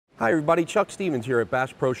Hi everybody, Chuck Stevens here at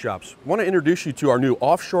Bass Pro Shops. I want to introduce you to our new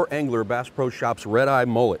Offshore Angler Bass Pro Shops Red Eye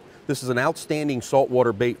Mullet. This is an outstanding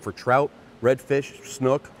saltwater bait for trout, redfish,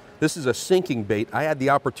 snook. This is a sinking bait. I had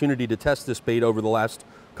the opportunity to test this bait over the last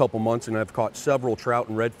couple months and I've caught several trout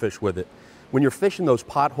and redfish with it. When you're fishing those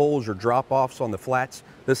potholes or drop-offs on the flats,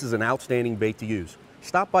 this is an outstanding bait to use.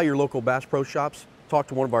 Stop by your local Bass Pro Shops, talk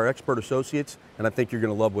to one of our expert associates, and I think you're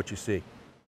going to love what you see.